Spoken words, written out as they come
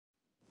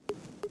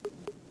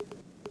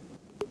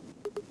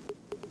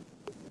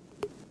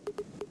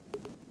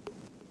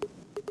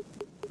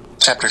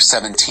Chapter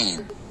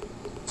 17.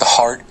 The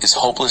heart is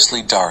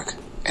hopelessly dark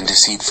and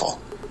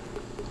deceitful.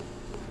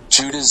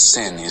 Judah's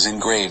sin is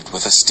engraved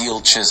with a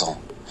steel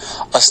chisel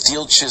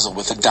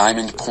with a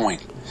diamond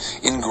point,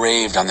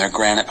 engraved on their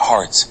granite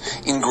hearts,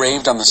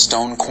 engraved on the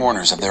stone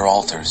corners of their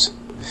altars.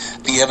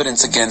 The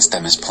evidence against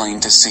them is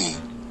plain to see.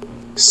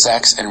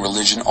 Sex and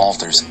religion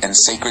altars and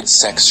sacred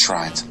sex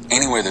shrines,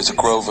 anywhere there's a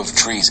grove of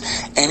trees,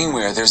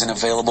 anywhere there's an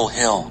available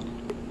hill.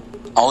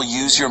 I'll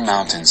use your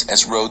mountains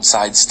as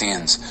roadside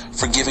stands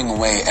for giving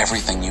away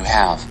everything you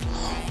have.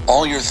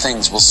 All your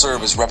things will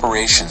serve as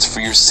reparations for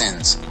your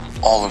sins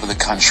all over the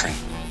country.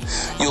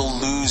 You'll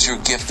lose your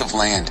gift of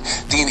land,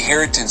 the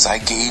inheritance I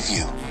gave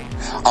you.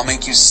 I'll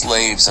make you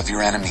slaves of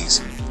your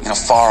enemies in a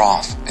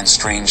far-off and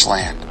strange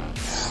land.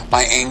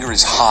 My anger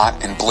is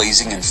hot and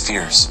blazing and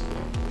fierce,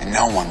 and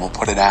no one will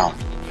put it out.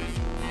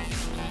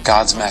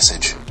 God's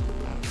message.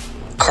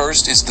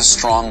 Cursed is the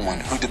strong one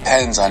who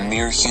depends on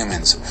mere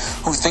humans,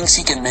 who thinks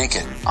he can make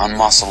it on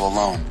muscle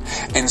alone,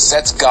 and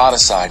sets God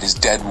aside as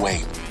dead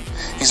weight.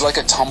 He's like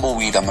a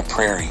tumbleweed on the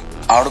prairie,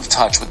 out of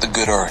touch with the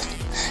good earth.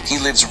 He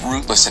lives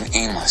rootless and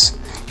aimless,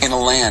 in a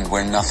land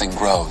where nothing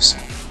grows.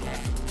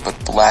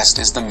 But blessed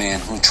is the man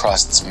who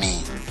trusts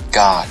me,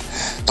 God,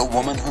 the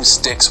woman who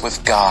sticks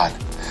with God.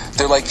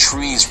 They're like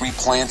trees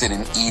replanted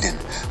in Eden,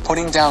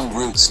 putting down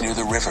roots near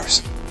the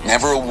rivers.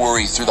 Never a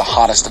worry through the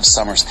hottest of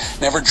summers,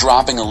 never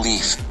dropping a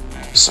leaf.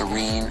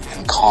 Serene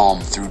and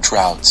calm through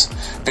droughts,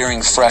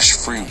 bearing fresh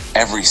fruit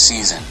every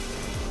season.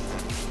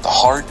 The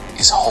heart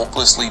is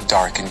hopelessly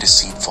dark and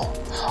deceitful,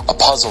 a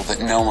puzzle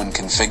that no one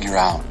can figure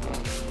out.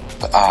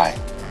 But I,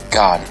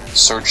 God,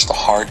 search the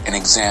heart and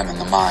examine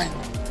the mind.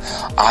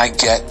 I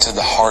get to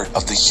the heart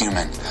of the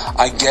human.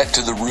 I get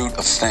to the root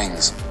of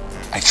things.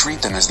 I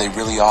treat them as they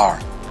really are,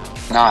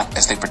 not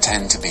as they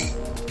pretend to be.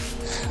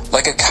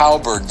 Like a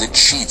cowbird that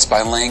cheats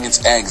by laying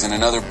its eggs in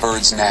another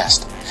bird's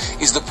nest,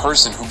 is the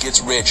person who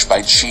gets rich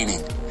by cheating.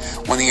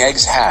 When the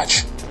eggs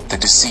hatch, the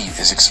deceit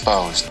is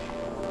exposed.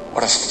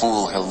 What a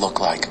fool he'll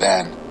look like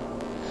then.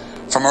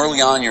 From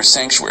early on your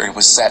sanctuary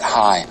was set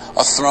high,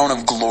 a throne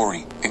of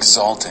glory,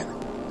 exalted.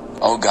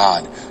 O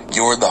God,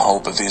 you're the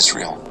hope of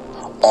Israel.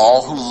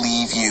 All who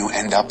leave you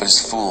end up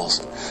as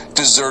fools,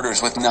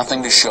 deserters with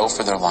nothing to show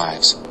for their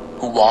lives,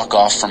 who walk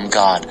off from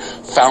God,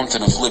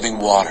 fountain of living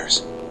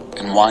waters,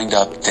 and wind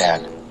up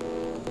dead.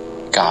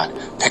 God,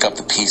 pick up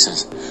the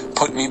pieces.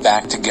 Put me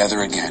back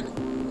together again.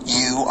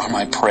 You are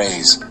my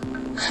praise.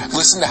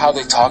 Listen to how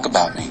they talk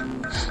about me.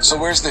 So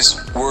where's this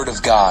word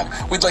of God?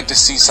 We'd like to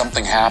see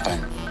something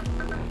happen.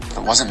 But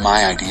it wasn't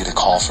my idea to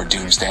call for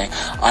doomsday.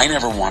 I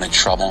never wanted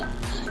trouble.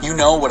 You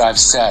know what I've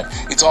said.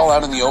 It's all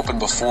out in the open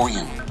before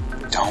you.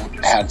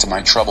 Don't add to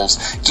my troubles.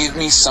 Give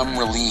me some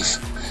relief.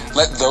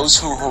 Let those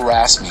who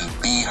harass me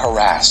be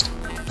harassed,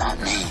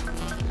 not me.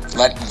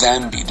 Let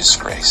them be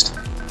disgraced,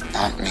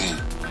 not me.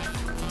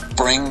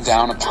 Bring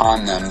down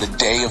upon them the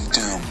day of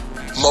doom.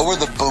 Lower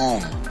the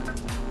boom.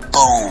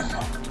 Boom.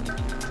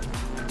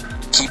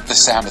 Keep the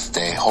Sabbath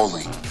day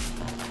holy.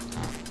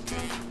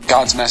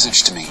 God's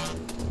message to me.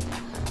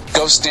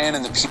 Go stand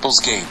in the people's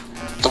gate,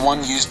 the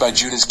one used by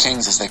Judah's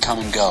kings as they come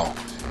and go,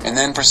 and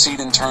then proceed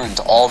in turn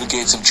to all the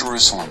gates of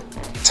Jerusalem.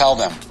 Tell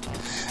them,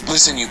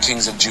 listen, you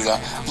kings of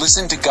Judah,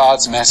 listen to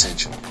God's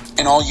message,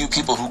 and all you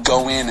people who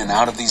go in and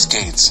out of these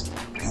gates,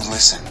 you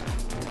listen.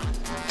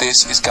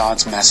 This is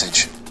God's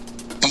message.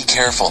 Be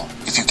careful,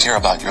 if you care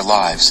about your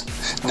lives,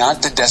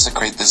 not to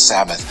desecrate the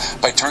Sabbath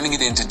by turning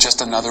it into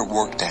just another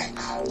workday,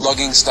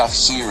 lugging stuff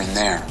here and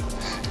there.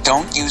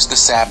 Don't use the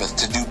Sabbath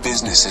to do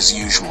business as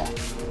usual.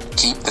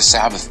 Keep the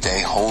Sabbath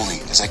day holy,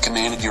 as I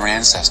commanded your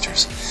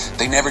ancestors.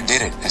 They never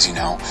did it, as you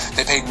know.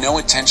 They paid no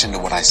attention to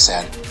what I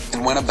said,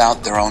 and went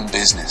about their own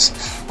business,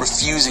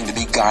 refusing to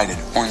be guided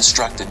or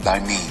instructed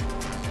by me.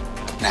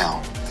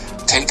 Now,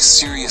 take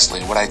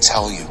seriously what I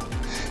tell you.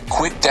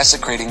 Quit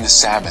desecrating the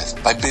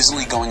Sabbath by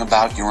busily going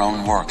about your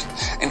own work,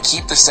 and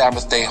keep the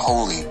Sabbath day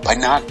holy by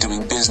not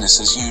doing business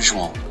as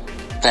usual.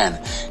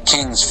 Then,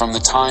 kings from the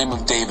time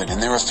of David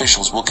and their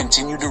officials will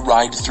continue to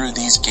ride through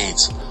these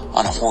gates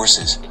on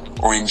horses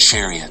or in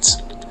chariots.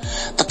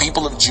 The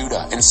people of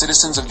Judah and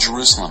citizens of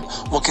Jerusalem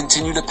will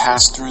continue to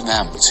pass through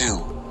them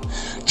too.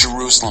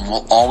 Jerusalem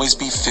will always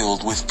be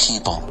filled with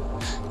people.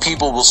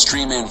 People will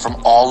stream in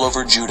from all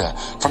over Judah,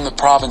 from the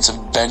province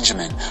of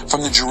Benjamin,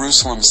 from the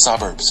Jerusalem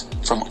suburbs,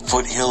 from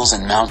foothills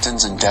and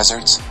mountains and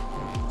deserts.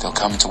 They'll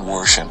come to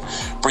worship,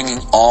 bringing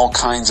all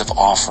kinds of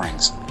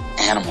offerings,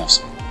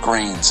 animals,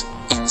 grains,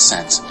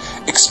 incense,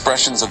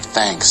 expressions of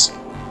thanks,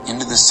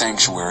 into the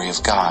sanctuary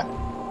of God.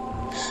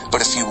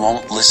 But if you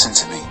won't listen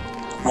to me,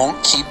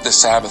 won't keep the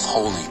Sabbath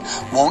holy,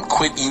 won't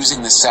quit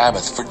using the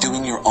Sabbath for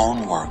doing your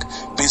own work,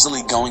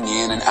 busily going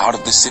in and out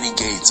of the city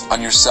gates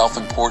on your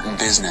self-important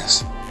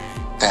business,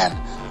 then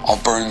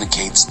I'll burn the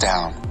gates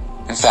down.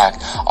 In fact,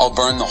 I'll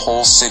burn the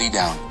whole city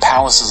down,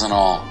 palaces and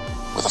all,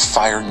 with a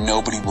fire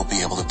nobody will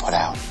be able to put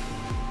out.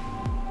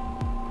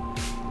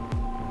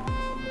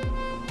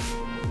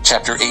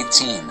 Chapter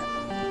 18.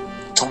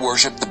 To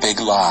worship the big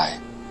lie.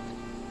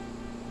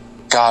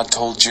 God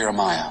told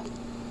Jeremiah,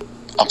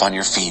 Up on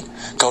your feet,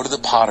 go to the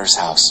potter's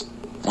house.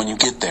 When you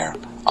get there,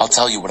 I'll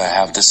tell you what I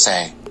have to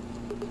say."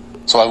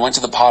 So I went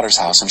to the potter's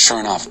house, and sure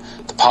enough,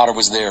 the potter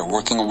was there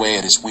working away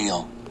at his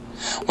wheel.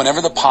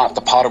 Whenever the pot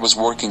the potter was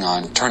working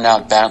on turned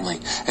out badly,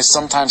 as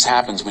sometimes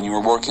happens when you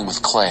are working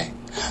with clay,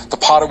 the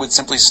potter would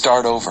simply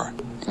start over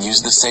and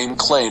use the same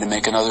clay to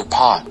make another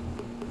pot.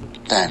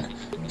 Then,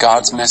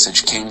 God's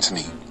message came to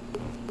me.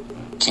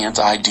 Can't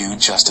I do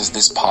just as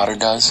this potter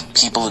does,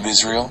 people of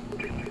Israel?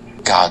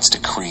 God's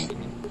decree.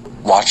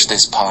 Watch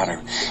this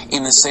potter.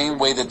 In the same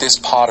way that this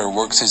potter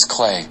works his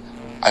clay,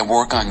 I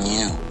work on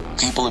you,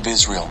 people of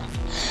Israel.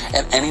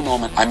 At any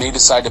moment, I may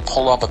decide to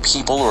pull up a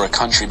people or a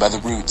country by the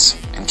roots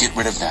and get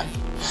rid of them.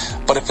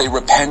 But if they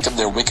repent of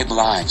their wicked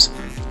lives,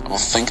 I will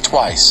think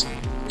twice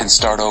and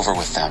start over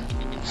with them.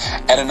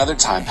 At another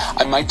time,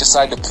 I might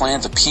decide to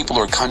plant a people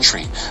or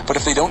country, but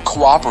if they don't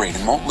cooperate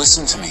and won't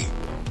listen to me,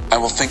 I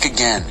will think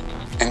again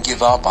and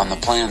give up on the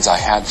plans I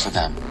had for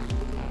them.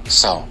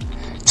 So,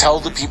 tell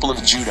the people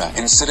of Judah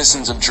and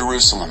citizens of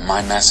Jerusalem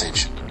my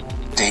message.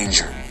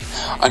 Danger.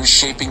 I'm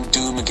shaping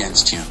doom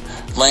against you,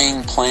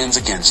 laying plans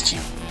against you.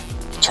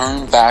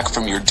 Turn back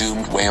from your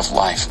doomed way of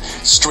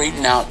life.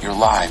 Straighten out your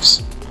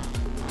lives.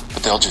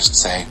 But they'll just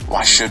say,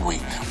 why should we?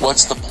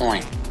 What's the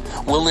point?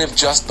 We'll live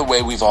just the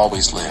way we've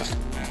always lived.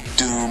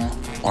 Doom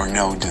or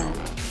no doom.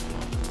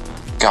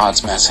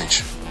 God's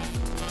message.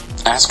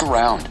 Ask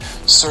around.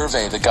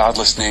 Survey the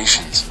godless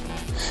nations.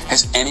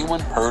 Has anyone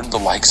heard the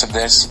likes of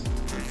this?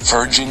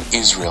 Virgin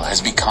Israel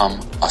has become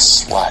a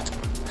slut.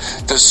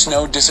 Does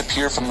snow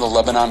disappear from the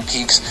Lebanon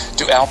peaks?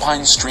 Do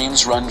alpine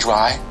streams run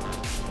dry?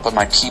 But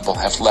my people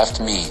have left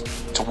me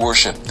to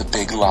worship the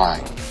big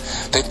lie.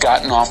 They've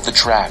gotten off the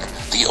track,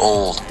 the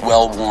old,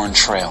 well-worn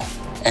trail,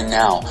 and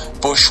now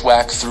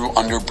bushwhack through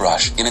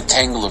underbrush in a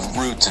tangle of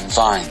roots and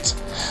vines.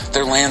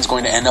 Their land's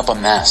going to end up a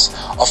mess,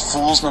 a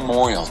fool's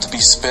memorial to be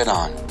spit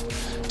on.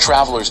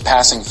 Travelers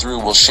passing through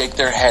will shake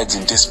their heads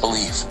in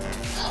disbelief.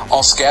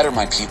 I'll scatter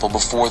my people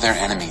before their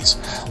enemies,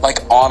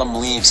 like autumn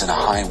leaves in a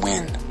high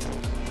wind.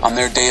 On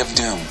their day of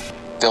doom,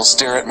 they'll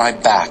stare at my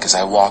back as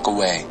I walk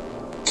away,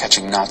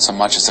 catching not so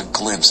much as a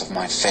glimpse of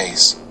my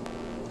face.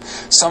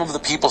 Some of the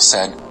people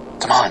said,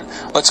 "Come on,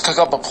 let's cook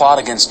up a plot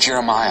against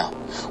Jeremiah.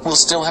 We'll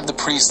still have the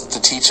priests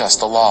to teach us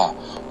the law,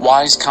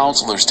 wise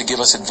counselors to give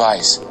us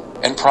advice,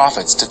 and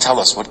prophets to tell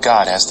us what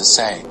God has to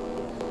say.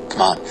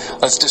 Come on,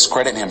 let's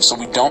discredit him so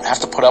we don't have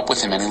to put up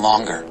with him any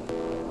longer."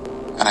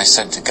 And I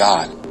said to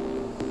God,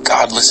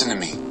 "God, listen to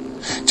me.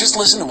 Just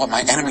listen to what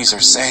my enemies are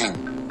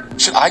saying.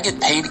 Should I get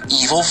paid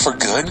evil for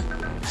good?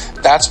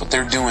 That's what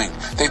they're doing.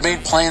 They've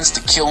made plans to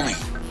kill me.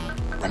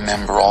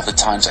 Remember all the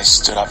times I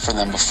stood up for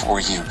them before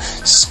you,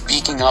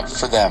 speaking up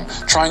for them,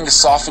 trying to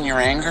soften your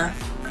anger?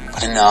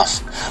 But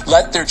enough.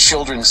 Let their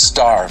children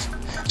starve.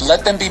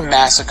 Let them be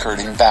massacred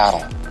in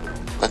battle.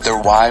 Let their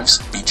wives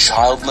be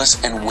childless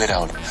and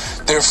widowed.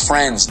 Their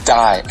friends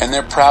die and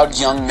their proud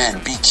young men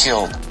be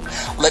killed.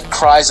 Let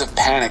cries of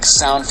panic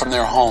sound from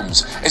their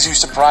homes as you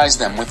surprise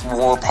them with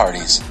war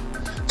parties.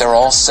 They're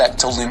all set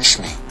to lynch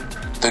me.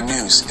 The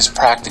noose is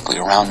practically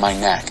around my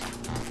neck.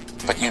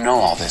 But you know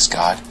all this,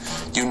 God.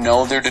 You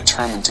know they're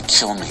determined to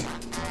kill me.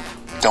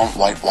 Don't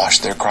whitewash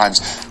their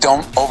crimes.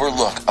 Don't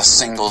overlook a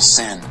single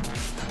sin.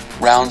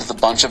 Round the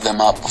bunch of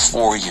them up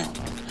before you.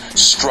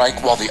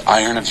 Strike while the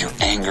iron of your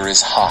anger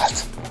is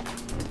hot."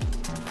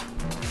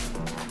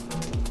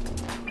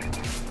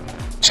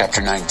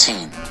 Chapter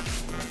 19.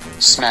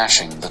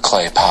 Smashing the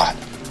clay pot.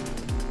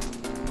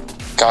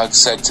 God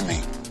said to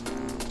me,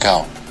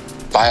 "Go,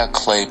 buy a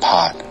clay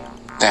pot.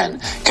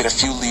 Then get a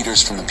few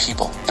leaders from the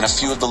people and a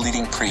few of the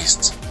leading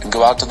priests and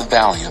go out to the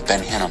valley of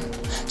Ben-Hinnom,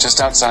 just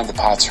outside the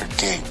potsherd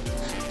gate,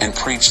 and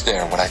preach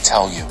there what I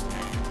tell you.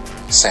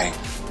 Say,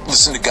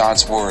 listen to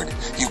God's word,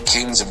 you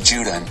kings of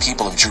Judah and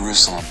people of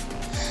Jerusalem.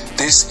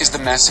 This is the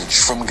message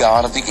from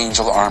God of the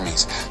angel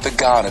armies, the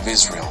God of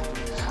Israel.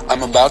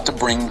 I'm about to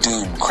bring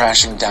doom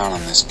crashing down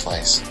on this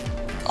place.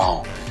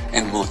 Oh,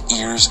 and will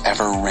ears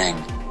ever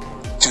ring?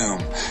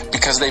 Doom,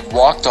 because they've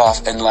walked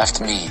off and left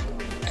me,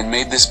 and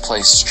made this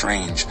place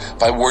strange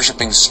by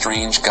worshiping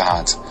strange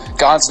gods,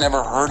 gods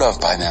never heard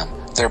of by them,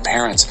 their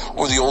parents,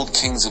 or the old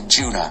kings of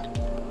Judah.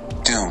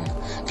 Doom,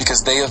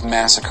 because they have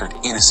massacred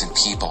innocent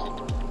people.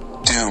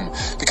 Doom,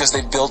 because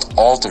they built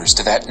altars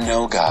to that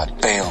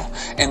no-god, Baal,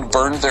 and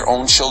burned their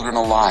own children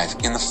alive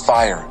in the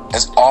fire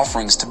as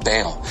offerings to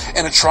Baal,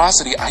 an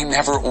atrocity I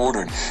never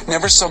ordered,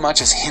 never so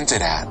much as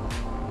hinted at.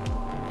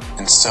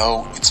 And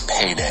so it's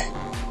payday,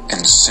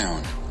 and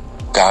soon.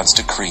 God's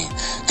decree.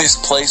 This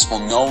place will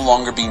no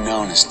longer be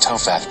known as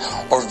Topheth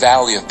or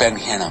Valley of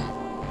Ben-Hinnom,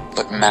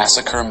 but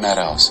Massacre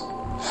Meadows.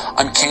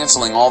 I'm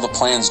canceling all the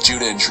plans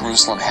Judah and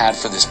Jerusalem had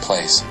for this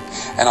place,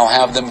 and I'll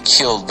have them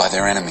killed by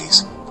their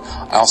enemies.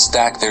 I'll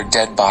stack their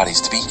dead bodies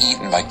to be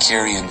eaten by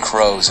carrion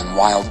crows and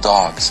wild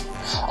dogs.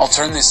 I'll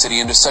turn this city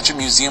into such a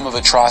museum of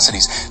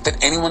atrocities that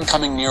anyone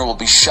coming near will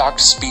be shocked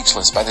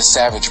speechless by the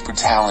savage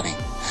brutality.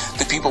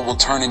 The people will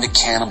turn into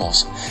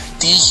cannibals.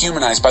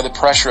 Dehumanized by the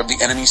pressure of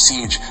the enemy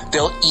siege,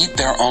 they'll eat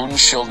their own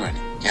children.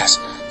 Yes,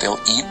 they'll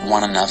eat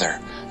one another.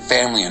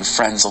 family and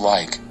friends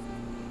alike.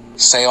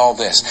 Say all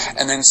this,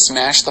 and then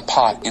smash the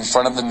pot in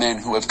front of the men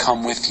who have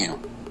come with you.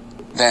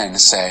 Then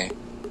say,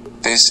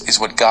 'This is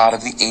what God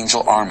of the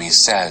angel armies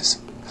says.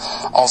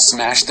 I'll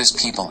smash this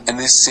people and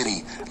this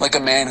city like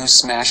a man who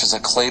smashes a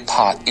clay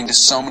pot into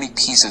so many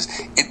pieces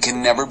it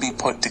can never be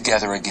put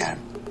together again.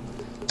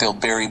 They'll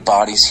bury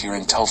bodies here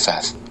in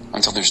Topheth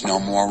until there's no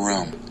more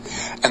room,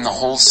 and the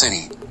whole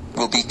city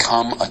will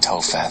become a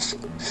Topheth.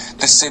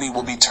 The city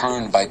will be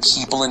turned by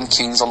people and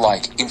kings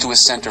alike into a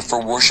center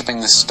for worshiping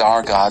the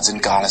star gods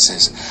and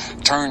goddesses,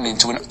 turned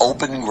into an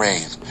open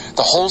grave,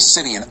 the whole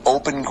city an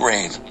open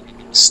grave,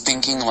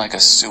 stinking like a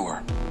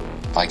sewer,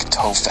 like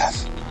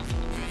Topheth.'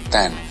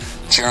 Then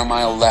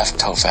Jeremiah left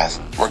Topheth,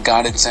 where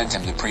God had sent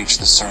him to preach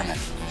the sermon,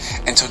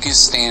 and took his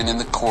stand in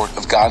the court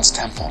of God's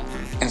temple,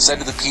 and said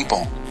to the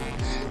people,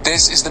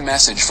 'This is the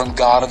message from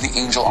God of the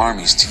angel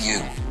armies to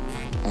you.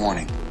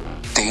 Warning,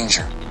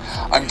 danger.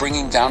 I'm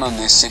bringing down on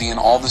this city and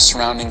all the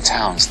surrounding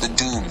towns the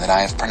doom that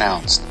I have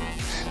pronounced.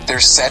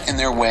 They're set in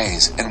their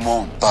ways and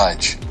won't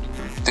budge.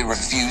 They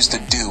refuse to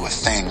do a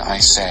thing I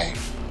say.'"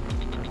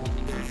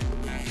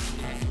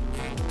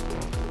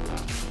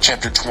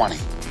 Chapter 20.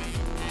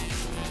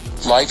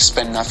 Life's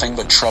been nothing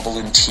but trouble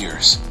and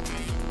tears.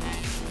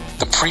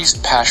 The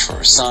priest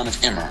Pashur, son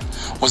of Immer,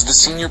 was the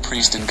senior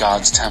priest in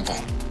God's temple.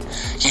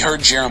 He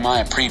heard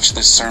Jeremiah preach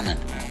this sermon.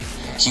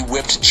 He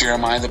whipped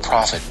Jeremiah the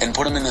prophet and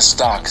put him in the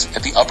stocks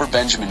at the upper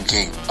Benjamin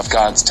gate of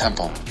God's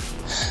temple.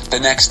 The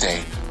next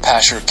day,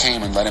 Pashur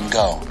came and let him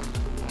go.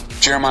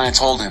 Jeremiah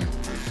told him,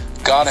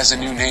 "God has a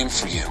new name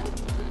for you,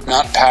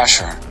 not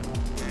Pashur,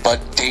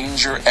 but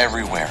danger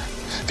everywhere.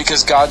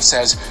 Because God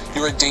says,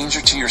 you're a danger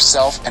to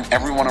yourself and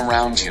everyone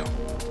around you.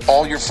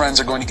 All your friends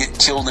are going to get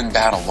killed in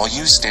battle while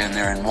you stand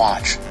there and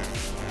watch.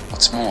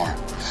 What's more,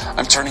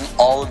 I'm turning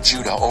all of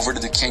Judah over to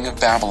the king of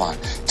Babylon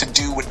to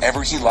do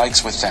whatever he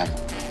likes with them.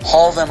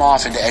 Haul them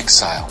off into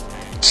exile.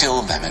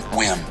 Kill them at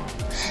whim.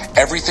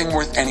 Everything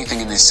worth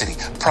anything in this city,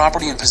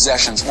 property and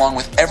possessions, along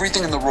with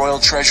everything in the royal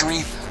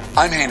treasury,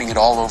 I'm handing it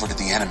all over to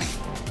the enemy.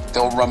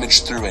 They'll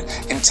rummage through it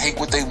and take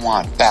what they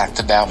want back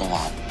to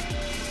Babylon.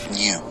 And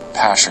you,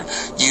 Pashur,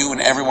 you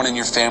and everyone in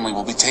your family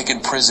will be taken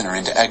prisoner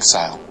into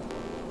exile.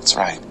 That's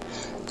right,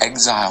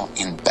 exile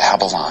in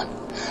Babylon.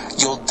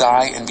 You'll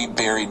die and be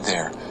buried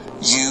there,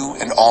 you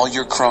and all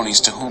your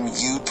cronies to whom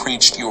you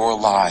preached your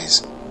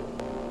lies.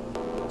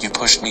 You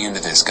pushed me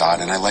into this, God,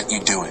 and I let you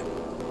do it.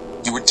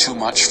 You were too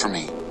much for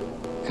me.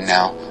 And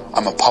now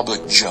I'm a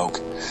public joke.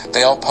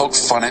 They all poke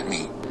fun at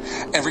me.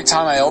 Every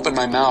time I open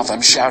my mouth,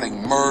 I'm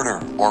shouting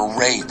murder or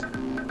rape.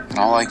 And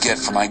all I get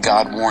for my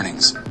God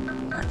warnings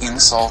are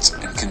insults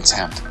and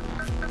contempt.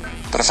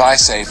 But if I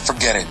say,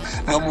 forget it,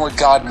 no more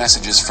God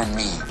messages from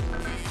me,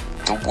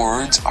 the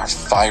words are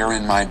fire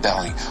in my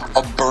belly,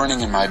 a burning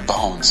in my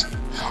bones.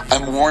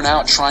 I'm worn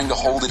out trying to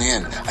hold it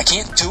in. I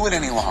can't do it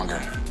any longer.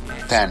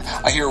 Then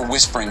I hear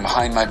whispering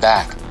behind my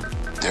back.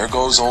 There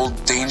goes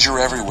old danger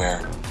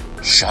everywhere.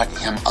 Shut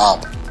him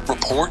up.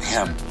 Report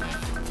him.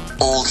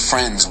 Old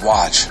friends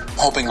watch,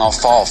 hoping I'll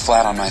fall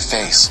flat on my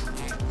face.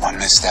 One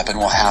misstep and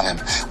we'll have him.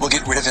 We'll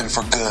get rid of him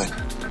for good.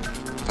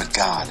 But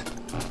God,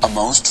 a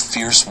most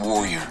fierce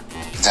warrior,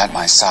 is at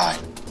my side.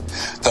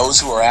 Those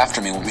who are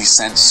after me will be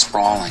sent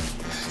sprawling.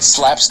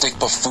 Slapstick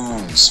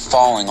buffoons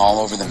falling all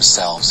over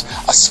themselves.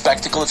 A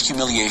spectacle of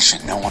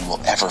humiliation no one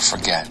will ever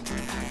forget.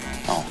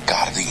 Oh,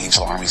 God of the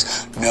angel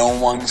armies, no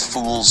one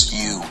fools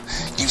you.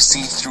 You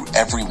see through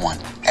everyone,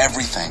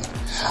 everything.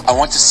 I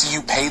want to see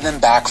you pay them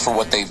back for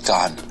what they've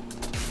done.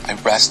 I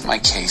rest my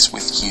case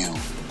with you.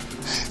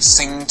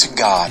 Sing to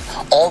God,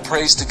 all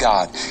praise to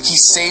God. He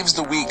saves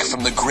the weak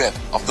from the grip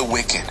of the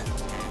wicked.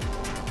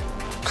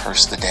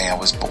 Curse the day I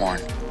was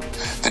born,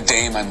 the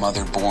day my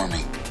mother bore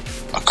me.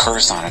 A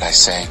curse on it, I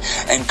say,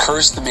 and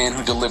curse the man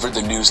who delivered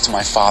the news to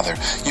my father.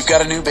 You've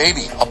got a new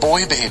baby, a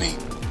boy baby.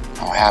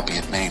 How happy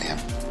it made him.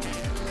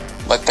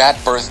 Let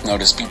that birth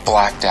notice be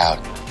blacked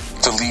out,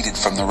 deleted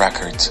from the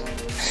records.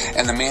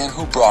 And the man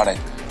who brought it,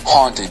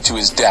 haunted to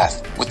his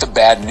death with the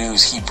bad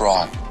news he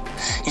brought.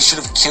 He should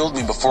have killed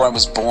me before I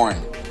was born,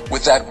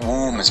 with that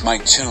womb as my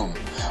tomb.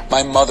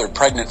 My mother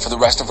pregnant for the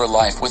rest of her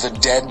life with a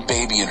dead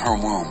baby in her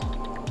womb.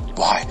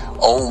 Why,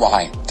 oh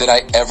why, did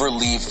I ever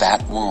leave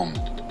that womb?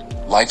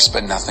 Life's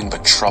been nothing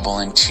but trouble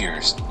and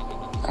tears,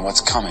 and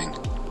what's coming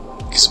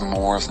is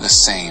more of the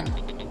same.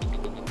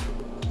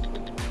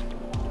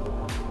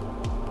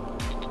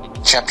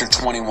 Chapter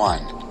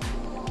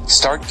 21.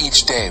 Start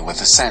each day with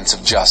a sense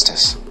of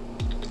justice.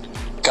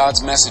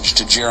 God's message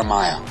to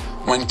Jeremiah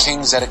when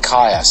King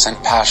Zedekiah sent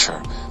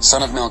Pashur,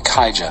 son of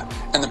Malchijah,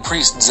 and the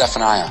priest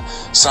Zephaniah,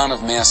 son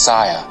of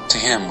Maaseiah, to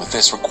him with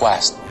this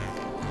request.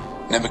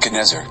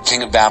 Nebuchadnezzar,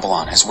 king of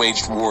Babylon, has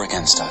waged war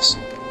against us.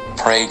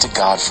 Pray to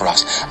God for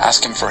us.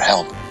 Ask him for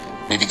help.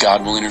 Maybe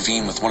God will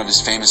intervene with one of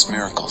his famous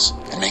miracles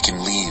and make him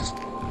leave.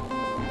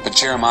 But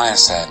Jeremiah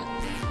said,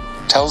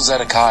 Tell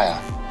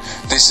Zedekiah,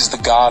 this is the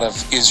God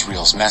of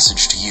Israel's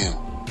message to you.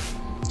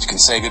 You can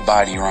say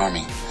goodbye to your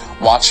army.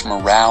 Watch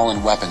morale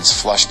and weapons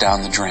flush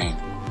down the drain.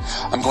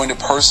 I'm going to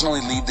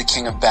personally lead the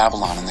king of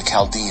Babylon and the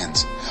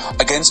Chaldeans,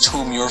 against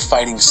whom you're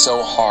fighting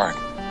so hard,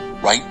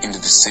 right into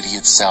the city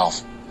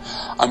itself.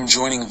 I'm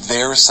joining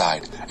their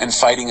side and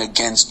fighting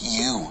against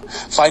you,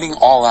 fighting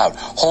all out,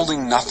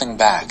 holding nothing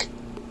back.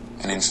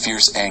 And in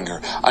fierce anger,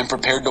 I'm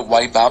prepared to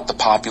wipe out the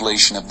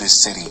population of this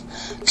city,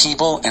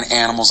 people and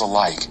animals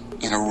alike,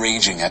 in a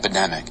raging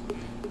epidemic.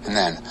 And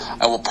then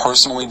I will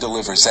personally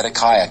deliver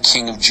Zedekiah,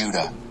 king of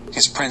Judah,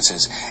 his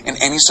princes, and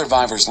any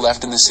survivors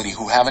left in the city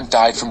who haven't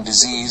died from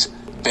disease,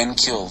 been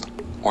killed,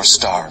 or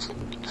starved.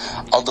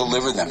 I'll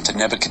deliver them to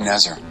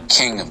Nebuchadnezzar,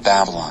 king of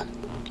Babylon.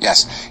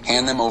 Yes,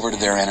 hand them over to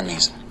their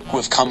enemies, who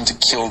have come to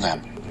kill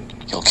them.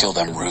 He'll kill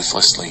them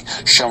ruthlessly,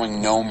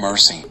 showing no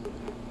mercy.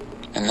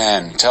 And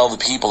then tell the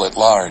people at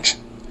large,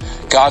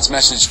 God's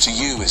message to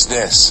you is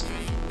this.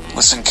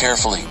 Listen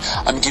carefully.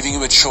 I'm giving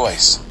you a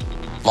choice,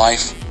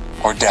 life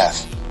or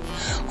death.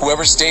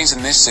 Whoever stays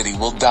in this city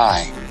will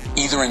die,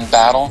 either in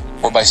battle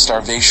or by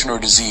starvation or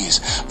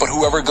disease. But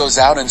whoever goes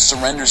out and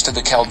surrenders to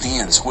the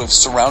Chaldeans who have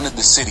surrounded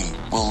the city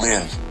will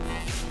live.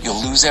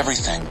 You'll lose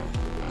everything,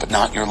 but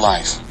not your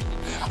life.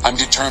 I'm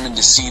determined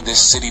to see this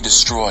city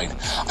destroyed.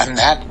 I'm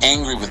that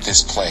angry with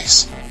this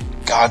place.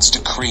 God's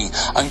decree.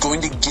 I'm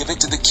going to give it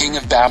to the king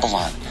of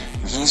Babylon,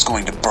 and he's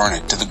going to burn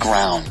it to the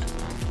ground.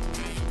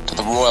 To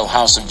the royal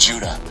house of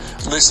Judah,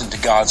 listen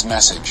to God's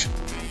message.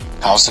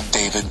 House of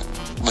David,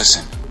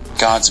 listen.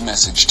 God's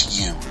message to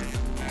you.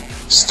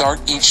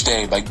 Start each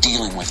day by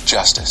dealing with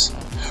justice.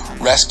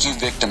 Rescue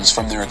victims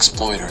from their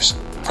exploiters.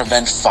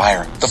 Prevent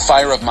fire, the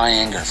fire of my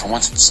anger, for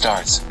once it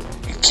starts,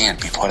 it can't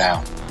be put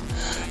out.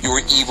 Your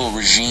evil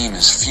regime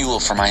is fuel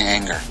for my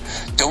anger.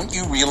 Don't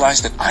you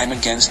realize that I'm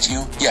against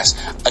you? Yes,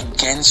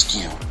 against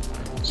you.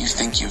 You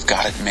think you've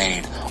got it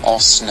made, all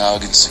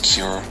snug and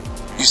secure.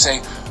 You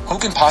say, who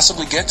can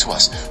possibly get to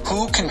us?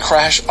 Who can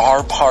crash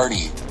our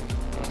party?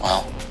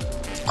 Well,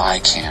 I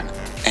can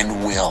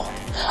and will.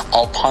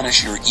 I'll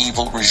punish your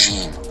evil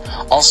regime.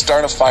 I'll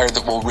start a fire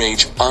that will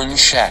rage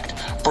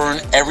unchecked, burn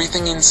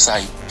everything in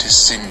sight to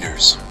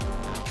cinders.